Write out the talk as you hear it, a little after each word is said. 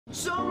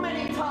So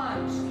many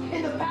times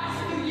in the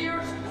past few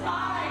years,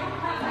 I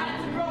have had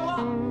to grow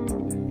up.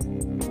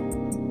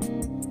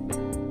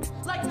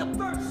 Like the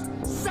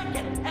first,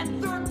 second,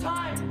 and third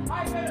time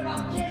I read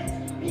about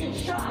kids being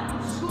shot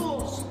in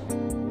schools.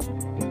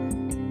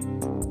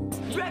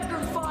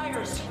 Record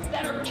fires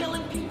that are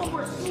killing people,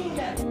 we're seeing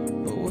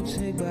them. But we'll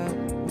take back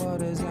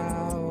what is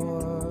ours.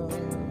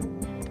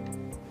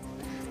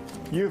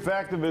 Youth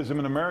activism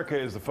in America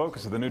is the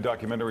focus of the new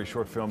documentary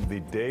short film, The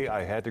Day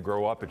I Had to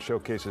Grow Up. It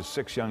showcases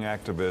 6 young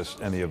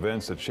activists and the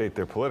events that shaped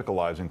their political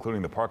lives,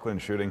 including the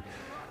Parkland shooting,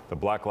 the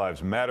Black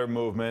Lives Matter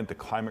movement, the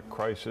climate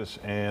crisis,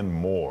 and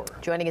more.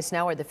 Joining us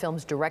now are the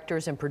film's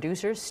directors and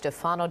producers,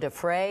 Stefano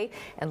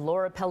and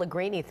Laura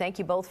Pellegrini. Thank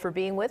you both for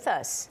being with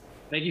us.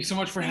 Thank you so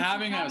much for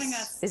having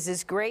us. This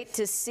is great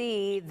to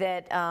see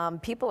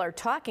that people are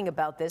talking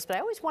about this, but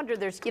I always wonder,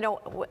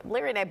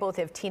 Larry and I both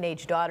have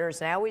teenage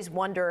daughters, and I always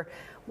wonder,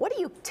 what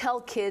do you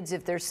tell kids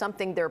if there's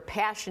something they're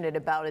passionate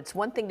about? It's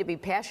one thing to be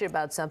passionate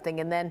about something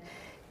and then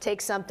take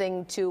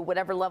something to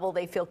whatever level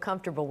they feel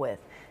comfortable with.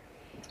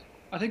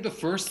 I think the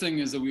first thing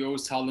is that we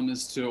always tell them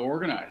is to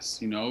organize.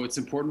 It's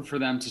important for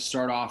them to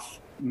start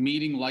off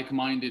meeting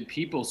like-minded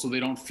people so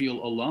they don't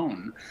feel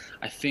alone.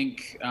 I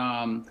think,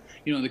 in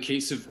the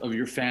case of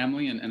your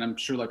family, and I'm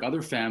sure like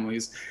other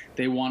families,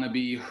 they want to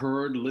be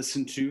heard,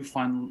 listened to,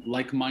 find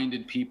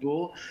like-minded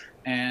people.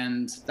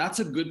 And that's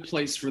a good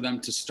place for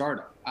them to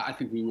start, I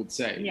think we would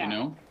say,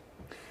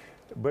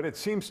 But it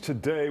seems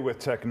today with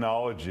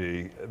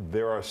technology,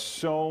 there are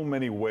so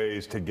many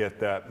ways to get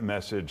that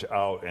message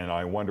out. And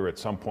I wonder at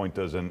some point,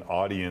 does an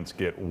audience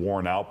get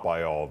worn out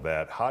by all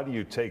that? How do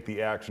you take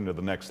the action to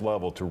the next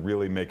level to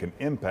really make an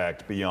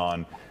impact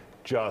beyond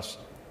just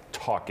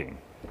talking?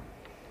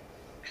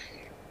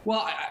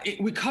 Well,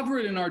 we cover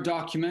it in our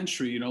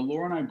documentary.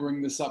 Laura and I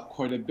bring this up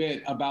quite a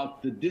bit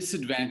about the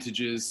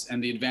disadvantages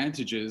and the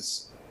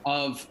advantages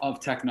of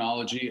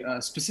technology,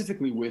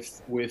 specifically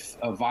with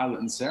Violet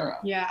and Sarah.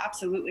 Yeah,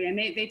 absolutely. And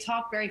they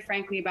talk very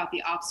frankly about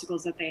the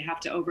obstacles that they have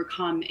to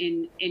overcome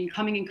in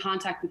coming in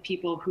contact with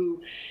people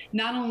who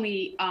not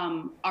only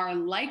are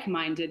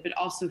like-minded, but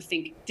also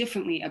think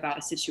differently about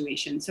a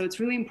situation. So it's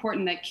really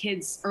important that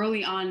kids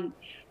early on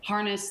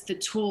harness the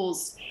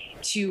tools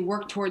to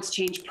work towards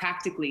change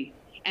practically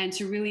and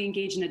to really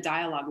engage in a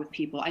dialogue with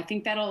people. I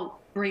think that'll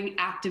bring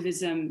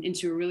activism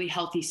into a really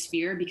healthy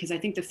sphere, because I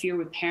think the fear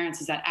with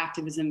parents is that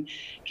activism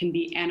can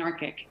be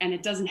anarchic, and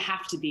it doesn't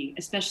have to be,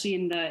 especially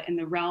in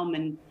the realm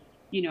and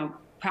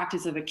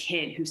practice of a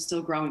kid who's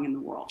still growing in the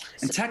world.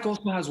 And tech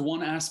also has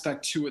one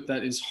aspect to it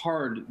that is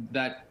hard,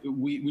 that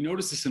we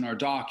notice this in our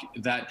doc,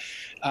 that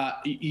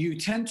you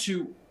tend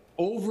to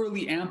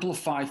overly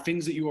amplify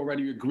things that you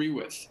already agree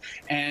with.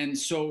 And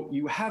so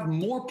you have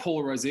more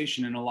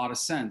polarization in a lot of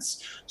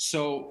sense.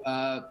 So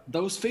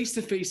those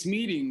face-to-face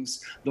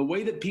meetings, the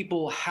way that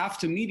people have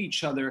to meet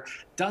each other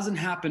doesn't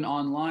happen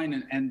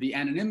online, and the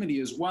anonymity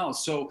as well.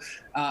 So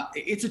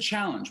it's a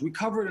challenge. We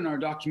cover it in our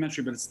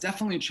documentary, but it's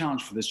definitely a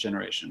challenge for this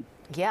generation.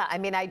 Yeah, I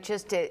mean,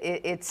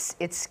 it's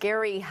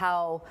scary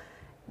how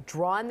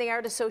drawn they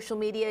are to social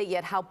media,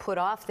 yet how put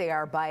off they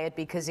are by it,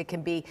 because it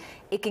can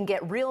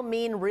get real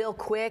mean real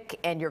quick,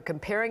 and you're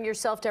comparing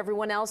yourself to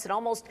everyone else. It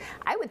almost,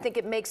 I would think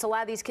it makes a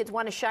lot of these kids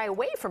want to shy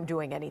away from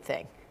doing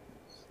anything.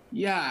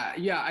 Yeah.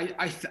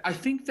 I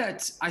think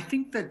that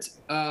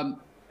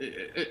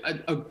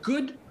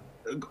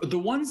the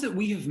ones that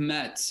we have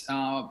met,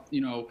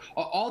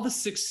 all the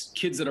 6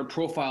 kids that are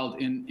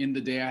profiled in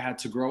The Day I Had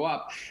to Grow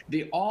Up,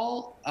 they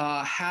all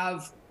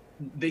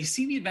they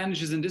see the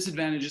advantages and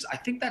disadvantages. I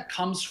think that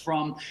comes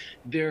from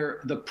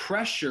the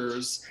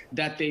pressures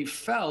that they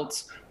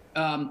felt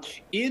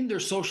in their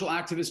social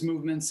activist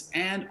movements,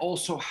 and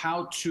also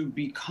how to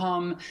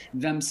become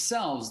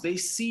themselves. They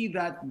see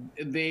that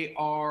they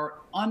are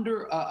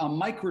under a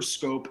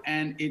microscope,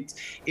 and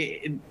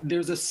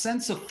there's a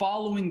sense of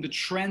following the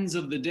trends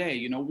of the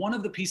day. One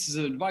of the pieces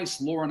of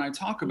advice Laura and I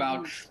talk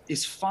about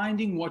is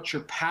finding what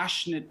you're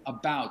passionate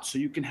about, so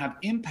you can have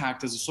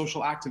impact as a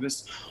social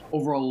activist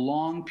over a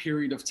long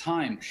period of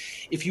time.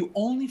 If you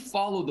only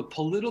follow the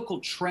political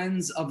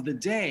trends of the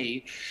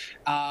day,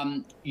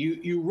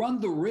 you run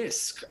the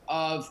risk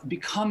of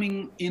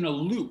becoming in a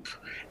loop.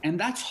 And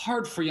that's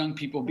hard for young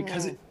people,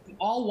 because we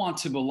all want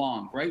to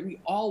belong, right?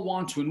 We all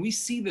want to. And we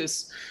see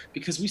this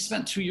because we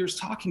spent 2 years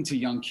talking to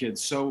young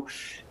kids. So,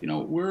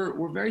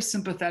 we're very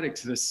sympathetic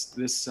to this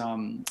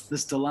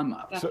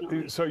dilemma.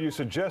 So you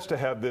suggest to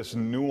have this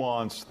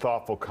nuanced,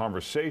 thoughtful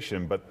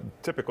conversation, but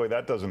typically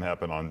that doesn't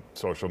happen on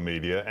social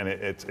media, and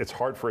it's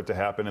hard for it to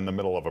happen in the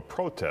middle of a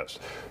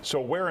protest.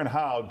 So where and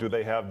how do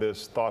they have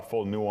this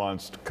thoughtful,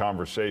 nuanced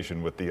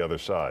conversation with the other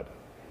side?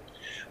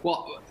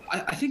 Well,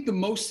 I think the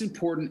most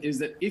important is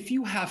that if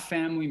you have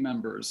family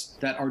members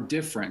that are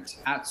different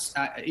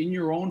in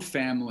your own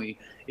family,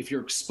 if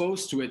you're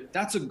exposed to it,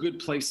 that's a good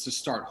place to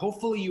start.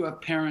 Hopefully you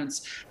have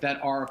parents that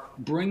are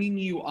bringing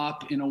you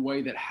up in a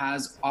way that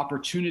has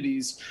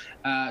opportunities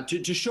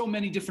to show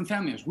many different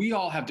family members. We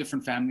all have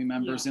different family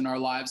members in our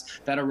lives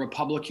that are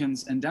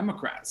Republicans and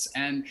Democrats.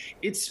 And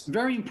it's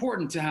very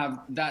important to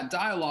have that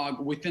dialogue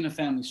within a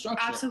family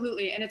structure.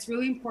 Absolutely. And it's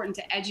really important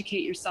to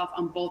educate yourself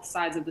on both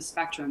sides of the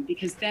spectrum,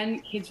 because then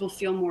kids will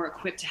feel more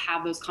equipped to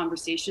have those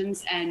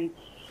conversations and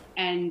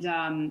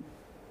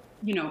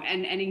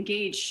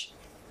engage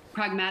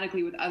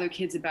pragmatically with other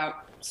kids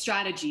about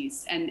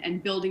strategies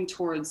and building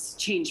towards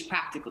change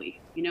practically,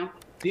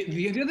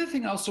 The other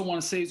thing I also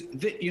want to say is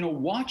that,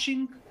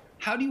 watching,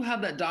 how do you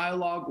have that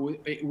dialogue with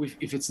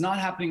if it's not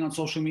happening on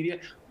social media?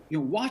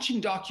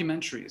 Watching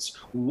documentaries,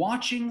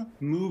 watching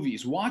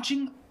movies,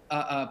 watching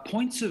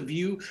points of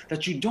view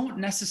that you don't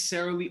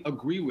necessarily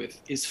agree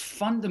with is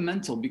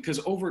fundamental,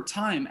 because over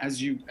time,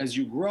 as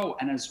you grow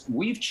and as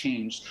we've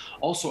changed,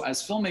 also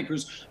as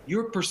filmmakers,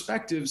 your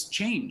perspectives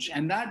change,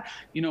 and that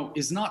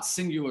is not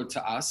singular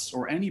to us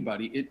or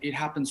anybody. It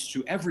happens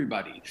to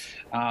everybody,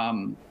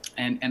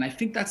 and I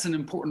think that's an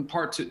important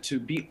part to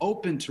be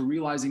open to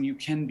realizing you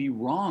can be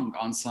wrong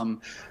on some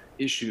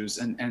issues,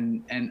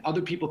 and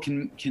other people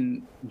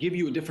can give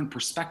you a different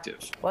perspective.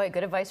 Boy,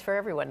 good advice for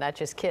everyone, not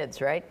just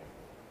kids, right?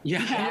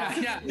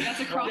 Yeah. That's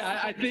across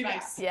I think,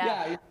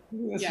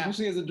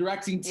 especially as a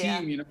directing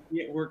team,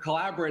 we're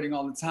collaborating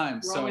all the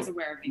time. We're always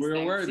aware of these we're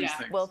things. aware of these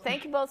things. Well,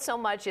 thank you both so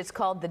much. It's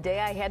called The Day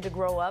I Had to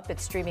Grow Up.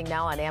 It's streaming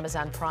now on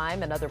Amazon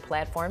Prime and other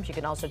platforms. You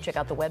can also check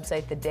out the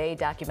website,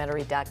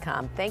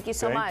 thedaydocumentary.com. Thank you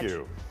so much. Thank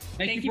you.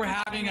 Thank you for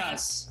having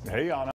us. Hey, Anna.